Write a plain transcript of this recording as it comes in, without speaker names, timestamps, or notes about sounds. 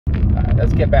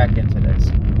let's get back into this.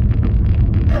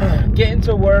 Getting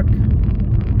to work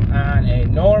on a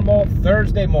normal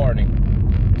Thursday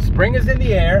morning. Spring is in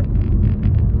the air.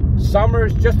 Summer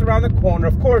is just around the corner.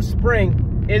 Of course,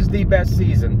 spring is the best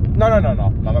season. No,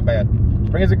 my bad.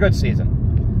 Spring is a good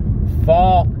season.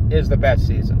 Fall is the best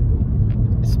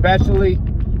season. Especially,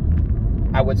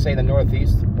 I would say, the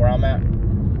Northeast, where I'm at.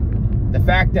 The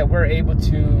fact that we're able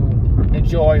to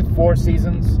enjoy 4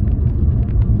 seasons,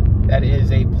 that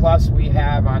is a plus we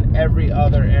have on every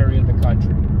other area of the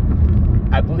country.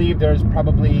 I believe there's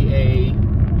probably a,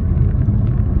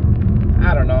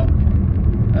 I don't know,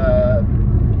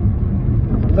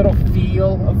 little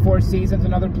feel of 4 seasons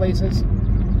in other places,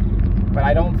 but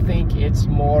I don't think it's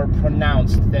more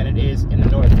pronounced than it is in the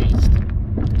Northeast.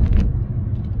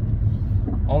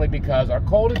 Only because our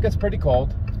cold gets pretty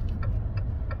cold,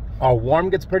 our warm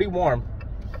gets pretty warm,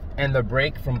 and the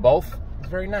break from both is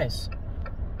very nice.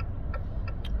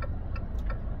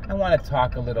 I want to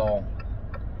talk a little,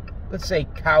 let's say,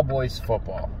 Cowboys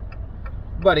football.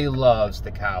 Everybody loves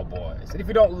the Cowboys. And if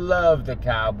you don't love the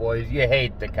Cowboys, you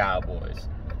hate the Cowboys.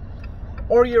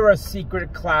 Or you're a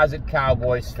secret closet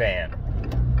Cowboys fan.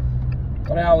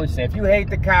 But I always say, if you hate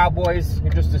the Cowboys,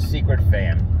 you're just a secret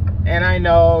fan. And I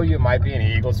know you might be an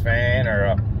Eagles fan or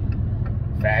a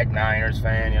fag Niners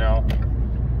fan, you know.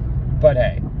 But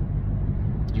hey,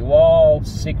 you all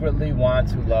secretly want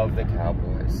to love the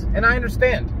Cowboys. And I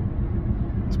understand.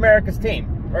 It's America's team,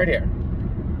 right here.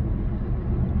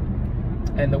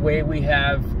 And the way we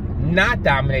have not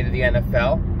dominated the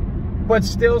NFL, but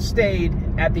still stayed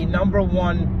at the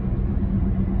 #1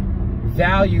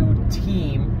 valued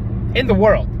team in the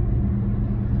world.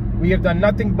 We have done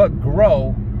nothing but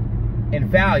grow in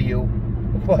value,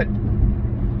 but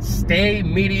stay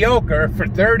mediocre for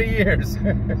 30 years.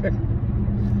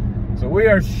 So we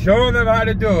are showing them how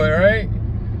to do it, right?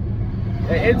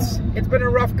 It's been a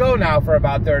rough go now for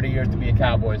about 30 years to be a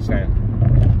Cowboys fan.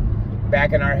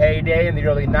 Back in our heyday in the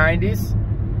early 90s,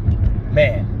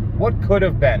 man, what could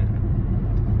have been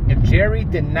if Jerry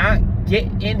did not get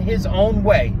in his own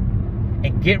way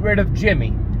and get rid of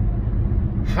Jimmy?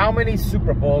 How many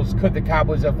Super Bowls could the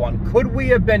Cowboys have won? Could we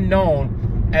have been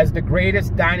known as the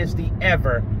greatest dynasty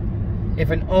ever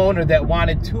if an owner that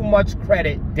wanted too much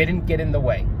credit didn't get in the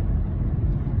way?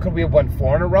 Could we have won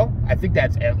 4 in a row? I think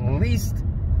that's at least,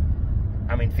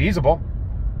 feasible.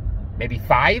 Maybe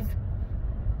 5?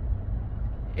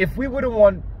 If we would have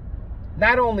won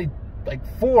not only like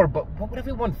 4, but what if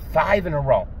we won 5 in a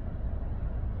row?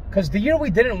 Because the year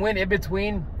we didn't win in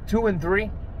between 2 and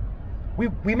 3,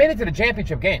 we made it to the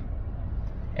championship game.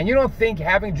 And you don't think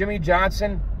having Jimmy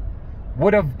Johnson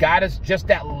would have got us just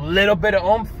that little bit of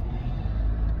oomph?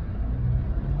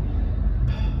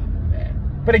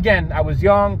 Man. But again, I was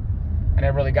young. I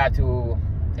never really got to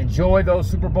enjoy those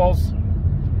Super Bowls.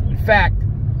 In fact,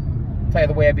 I'll tell you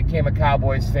the way I became a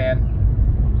Cowboys fan.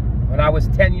 When I was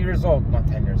 10 years old, not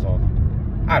 10 years old,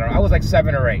 I don't know, I was like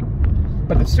 7 or 8.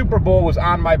 But the Super Bowl was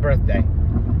on my birthday.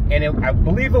 And I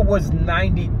believe it was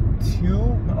 92,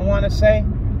 I want to say.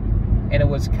 And it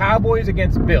was Cowboys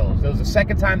against Bills. It was the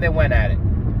second time they went at it.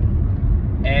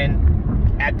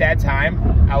 And at that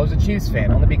time, I was a Chiefs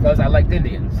fan, only because I liked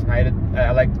Indians. I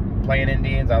liked playing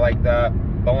Indians. I liked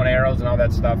bow and arrows and all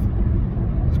that stuff.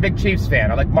 I was a big Chiefs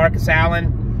fan. I liked Marcus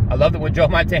Allen. I loved it when Joe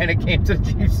Montana came to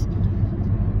the Chiefs.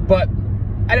 But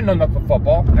I didn't know enough of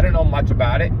football. I didn't know much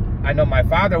about it. I know my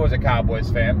father was a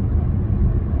Cowboys fan.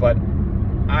 But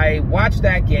I watched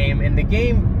that game, and the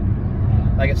game,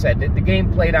 like I said, the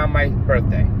game played on my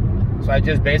birthday. So I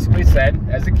just basically said,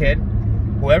 as a kid,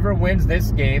 whoever wins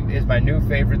this game is my new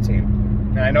favorite team.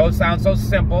 And I know it sounds so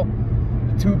simple.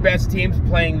 The 2 best teams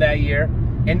playing that year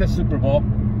in the Super Bowl.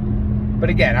 But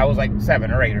again, I was like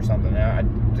 7 or 8 or something. I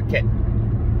was a kid.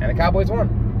 And the Cowboys won.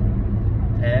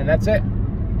 And that's it.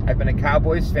 I've been a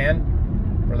Cowboys fan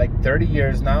for like 30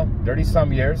 years now,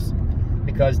 30-some years,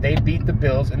 because they beat the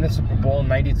Bills in the Super Bowl in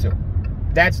 '92.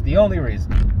 That's the only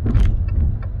reason.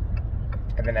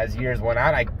 And then as years went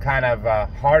on, I kind of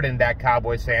hardened that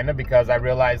Cowboys fandom because I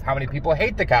realized how many people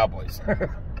hate the Cowboys.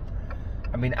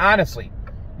 Honestly,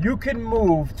 you can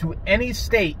move to any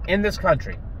state in this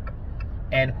country,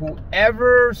 and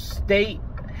whoever state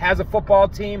has a football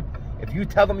team, if you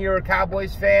tell them you're a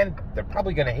Cowboys fan, they're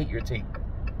probably going to hate your team.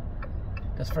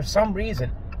 Because for some reason,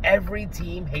 every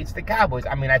team hates the Cowboys.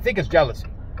 I think it's jealousy.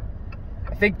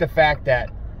 I think the fact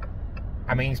that,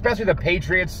 especially the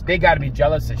Patriots, they got to be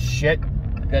jealous as shit.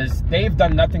 Because they've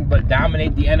done nothing but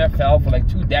dominate the NFL for like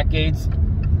 2 decades.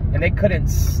 And they couldn't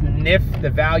sniff the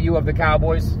value of the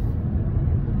Cowboys.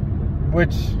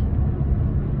 Which,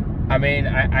 I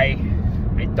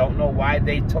don't know why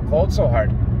they took hold so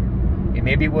hard. And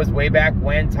maybe it was way back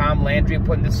when Tom Landry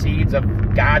put in the seeds of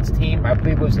God's team. I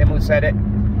believe it was him who said it.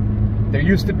 There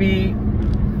used to be,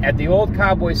 at the old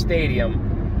Cowboys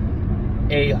Stadium,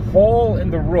 a hole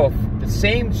in the roof, the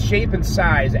same shape and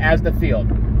size as the field.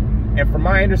 And from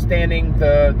my understanding,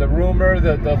 the rumor,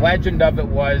 the legend of it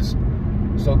was,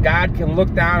 so God can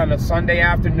look down on a Sunday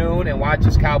afternoon and watch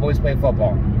his Cowboys play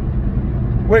football.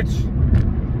 Which,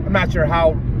 I'm not sure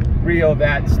how real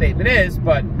that statement is,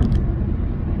 but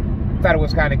I thought it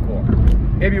was kind of cool.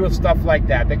 Maybe it was stuff like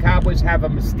that. The Cowboys have a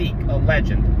mystique, a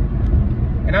legend.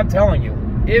 And I'm telling you,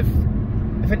 if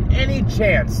in any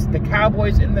chance the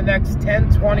Cowboys in the next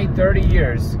 10, 20, 30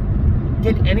 years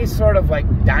get any sort of like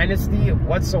dynasty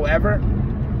whatsoever,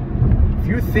 if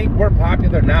you think we're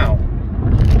popular now,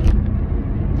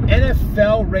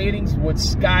 NFL ratings would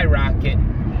skyrocket.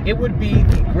 It would be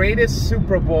the greatest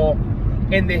Super Bowl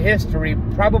in the history,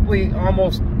 probably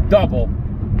almost double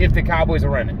if the Cowboys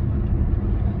are in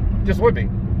it. Just would be.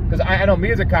 Because I know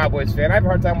me as a Cowboys fan, I have a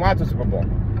hard time watching Super Bowl.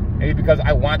 Maybe because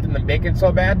I want them to make it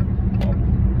so bad.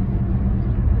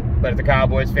 But as a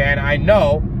Cowboys fan, I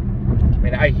know, I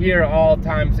mean, I hear all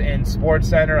times in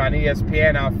SportsCenter, on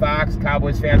ESPN, on Fox,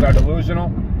 Cowboys fans are delusional.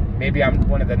 Maybe I'm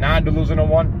one of the non-delusional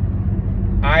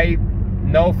one. I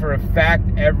know for a fact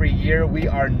every year we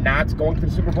are not going to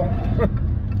the Super Bowl.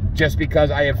 Just because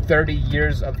I have 30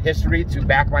 years of history to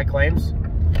back my claims.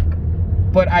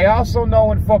 But I also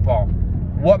know in football,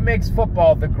 what makes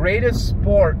football the greatest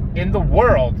sport in the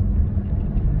world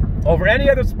over any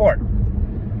other sport.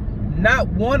 Not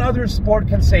one other sport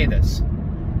can say this.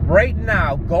 Right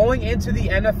now, going into the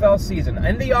NFL season,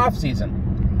 in the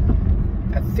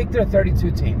offseason, I think there are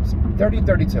 32 teams. 30,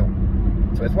 32.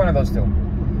 So it's one of those two.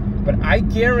 But I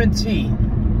guarantee,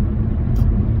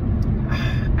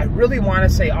 I really want to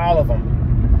say all of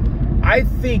them. I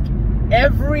think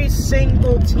every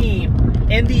single team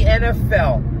in the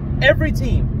NFL, every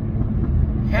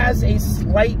team, has a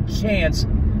slight chance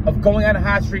of going on a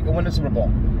hot streak and winning the Super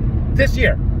Bowl this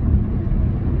year.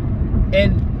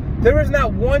 And there is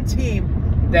not one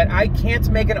team that I can't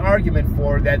make an argument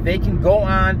for that they can go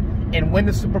on and win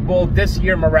the Super Bowl this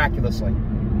year miraculously.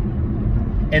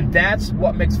 And that's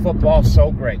what makes football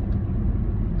so great.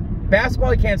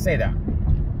 Basketball, you can't say that.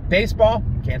 Baseball,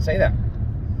 can't say that.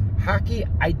 Hockey,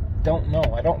 I don't know.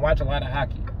 I don't watch a lot of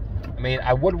hockey. I mean,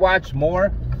 I would watch more,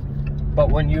 but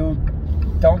when you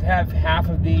don't have half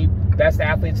of the best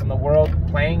athletes in the world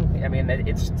playing, I mean,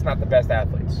 it's not the best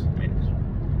athletes. I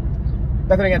mean,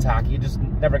 nothing against hockey, just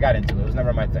never got into it. It was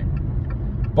never my thing.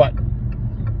 But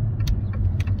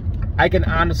I can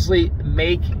honestly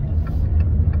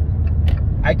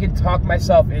I can talk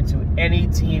myself into any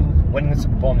team winning the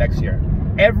Super Bowl next year.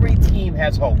 Every team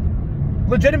has hope.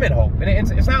 Legitimate hope. And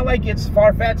it's not like it's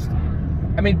far-fetched.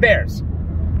 I mean, Bears.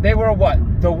 They were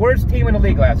what? The worst team in the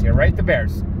league last year, right? The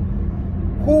Bears.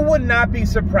 Who would not be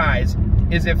surprised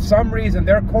is if some reason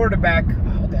their quarterback,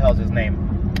 what the hell is his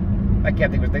name? I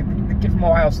can't think of it. The kid from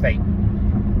Ohio State.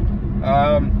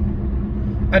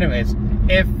 Anyways,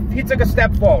 if he took a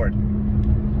step forward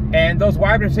and those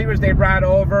wide receivers they brought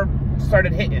over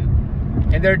started hitting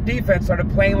and their defense started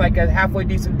playing like a halfway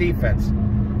decent defense,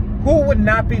 who would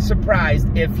not be surprised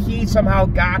if he somehow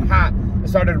got hot and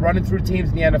started running through teams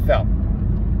in the NFL?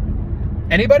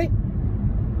 Anybody?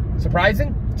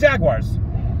 Surprising? Jaguars.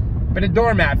 Been a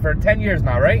doormat for 10 years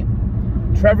now, right?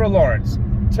 Trevor Lawrence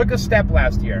took a step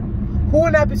last year. Who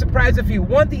would not be surprised if he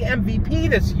won the MVP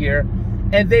this year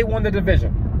and they won the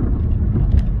division?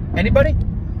 Anybody?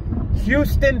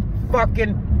 Houston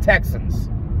fucking Texans.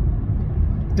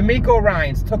 DeMeco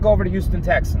Ryans took over the Houston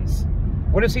Texans.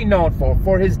 What is he known for?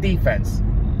 For his defense.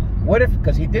 What if,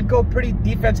 because he did go pretty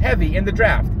defense heavy in the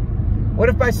draft, what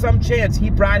if by some chance he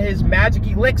brought his magic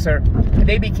elixir and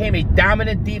they became a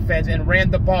dominant defense and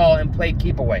ran the ball and played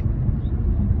keep away?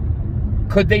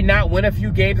 Could they not win a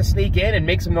few games to sneak in and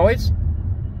make some noise?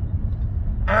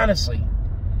 Honestly,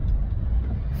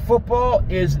 football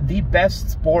is the best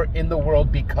sport in the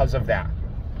world because of that.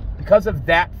 Because of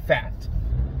that fact.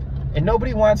 And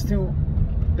nobody wants to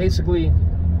basically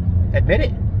admit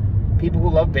it. People who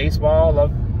love baseball,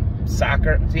 love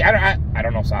soccer. See, I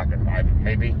don't know soccer.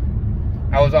 Maybe.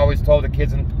 I was always told the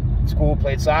kids in school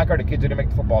played soccer, the kids didn't make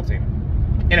the football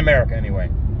team. In America, anyway.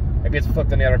 Maybe it's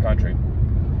flipped in the other country.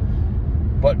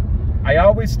 But I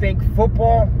always think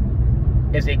football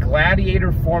is a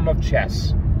gladiator form of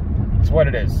chess. That's what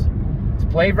it is. It's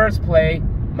play versus play,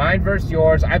 mine versus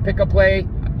yours. I pick a play,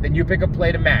 then you pick a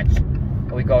play to match.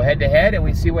 And we go head to head and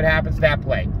we see what happens to that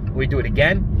play. We do it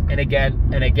again and again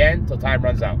and again until time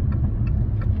runs out.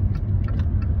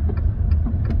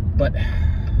 But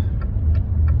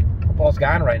football's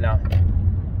gone right now.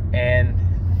 And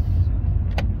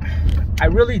I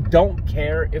really don't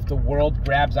care if the world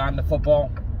grabs on to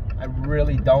football. I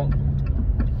really don't.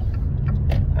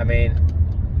 I mean,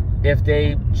 if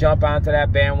they jump onto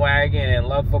that bandwagon and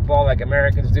love football like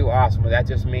Americans do, awesome. But that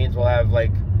just means we'll have,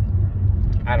 like,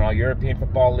 I don't know, European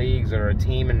football leagues, or a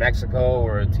team in Mexico,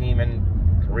 or a team in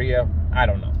Korea. I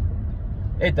don't know.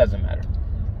 It doesn't matter.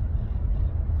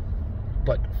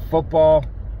 But football,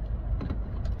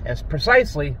 as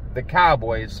precisely the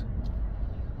Cowboys,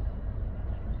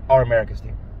 are America's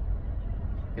team.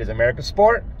 It is America's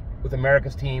sport, with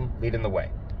America's team leading the way.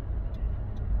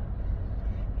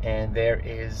 And there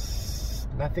is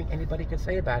nothing anybody can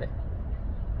say about it.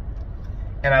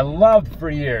 And I loved for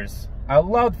years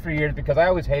because I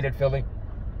always hated Philly.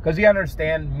 Because you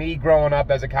understand, me growing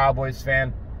up as a Cowboys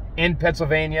fan in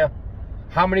Pennsylvania,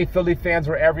 how many Philly fans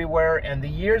were everywhere, and the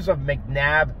years of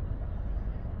McNabb,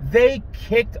 they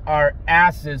kicked our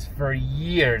asses for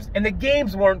years. And the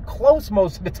games weren't close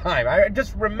most of the time. I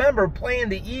just remember playing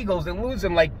the Eagles and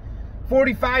losing like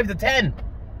 45-10.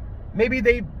 Maybe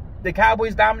the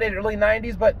Cowboys dominated early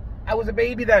 90s, but I was a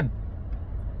baby then.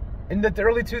 In the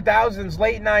early 2000s,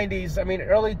 late 90s, I mean,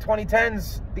 early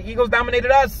 2010s, the Eagles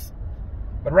dominated us.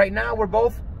 But right now, we're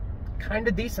both kind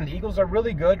of decent. The Eagles are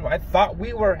really good. I thought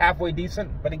we were halfway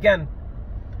decent. But again,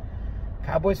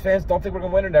 Cowboys fans don't think we're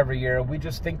going to win it every year. We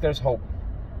just think there's hope.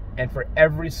 And for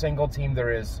every single team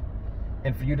there is.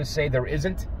 And for you to say there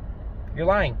isn't, you're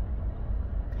lying.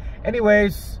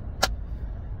 Anyways,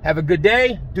 have a good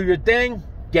day. Do your thing.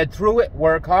 Get through it.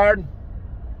 Work hard.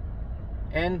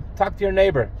 And talk to your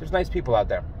neighbor. There's nice people out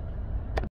there.